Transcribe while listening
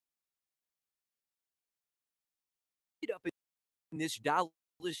this Dallas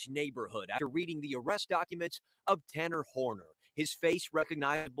neighborhood after reading the arrest documents of Tanner Horner. His face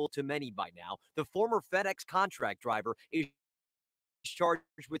recognizable to many by now. The former FedEx contract driver is charged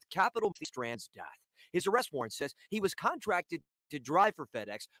with capital Strand's death. His arrest warrant says he was contracted to drive for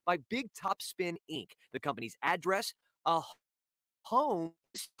FedEx by Big Top Spin Inc., the company's address, a home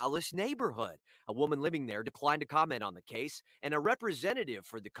Dallas neighborhood. A woman living there declined to comment on the case, and a representative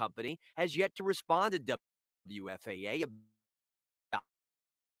for the company has yet to respond to WFAA about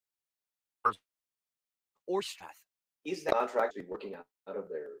or staff. Is that contract to be working out of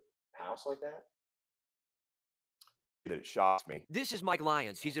their house like that? It shocks me. This is Mike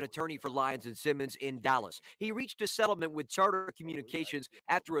Lyons. He's an attorney for Lyons and Simmons in Dallas. He reached a settlement with Charter Communications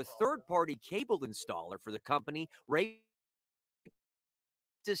after a third-party cable installer for the company raped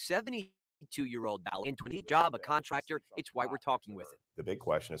a 72-year-old Dallas into a job, a contractor. It's why we're talking with him. The big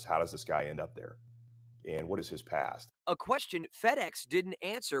question is, how does this guy end up there? And what is his past? A question FedEx didn't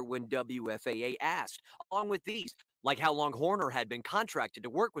answer when WFAA asked, along with these, like how long Horner had been contracted to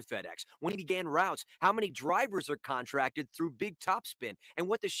work with FedEx, when he began routes, how many drivers are contracted through Big Topspin, and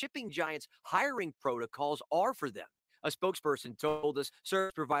what the shipping giant's hiring protocols are for them. A spokesperson told us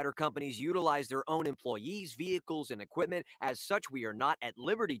service provider companies utilize their own employees, vehicles, and equipment. As such, we are not at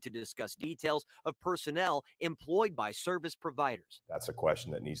liberty to discuss details of personnel employed by service providers. That's a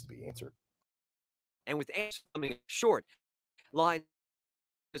question that needs to be answered. And with answers coming short, Lyons'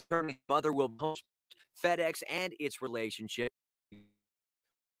 attorney mother will post FedEx and its relationship.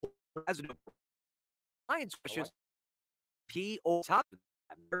 President Lyons questions P O top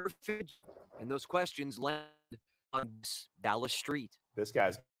and those questions land on Dallas Street. This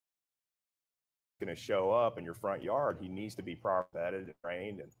guy's going to show up in your front yard. He needs to be properly vetted and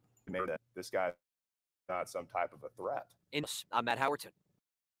trained, and maybe that this guy's not some type of a threat. I'm Matt Howerton.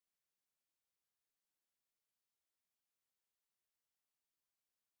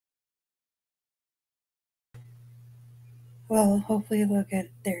 Well, hopefully they'll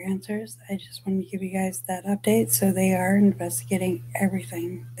get their answers. I just wanted to give you guys that update. So they are investigating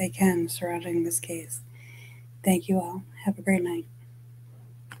everything they can surrounding this case. Thank you all. Have a great night.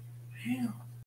 Damn.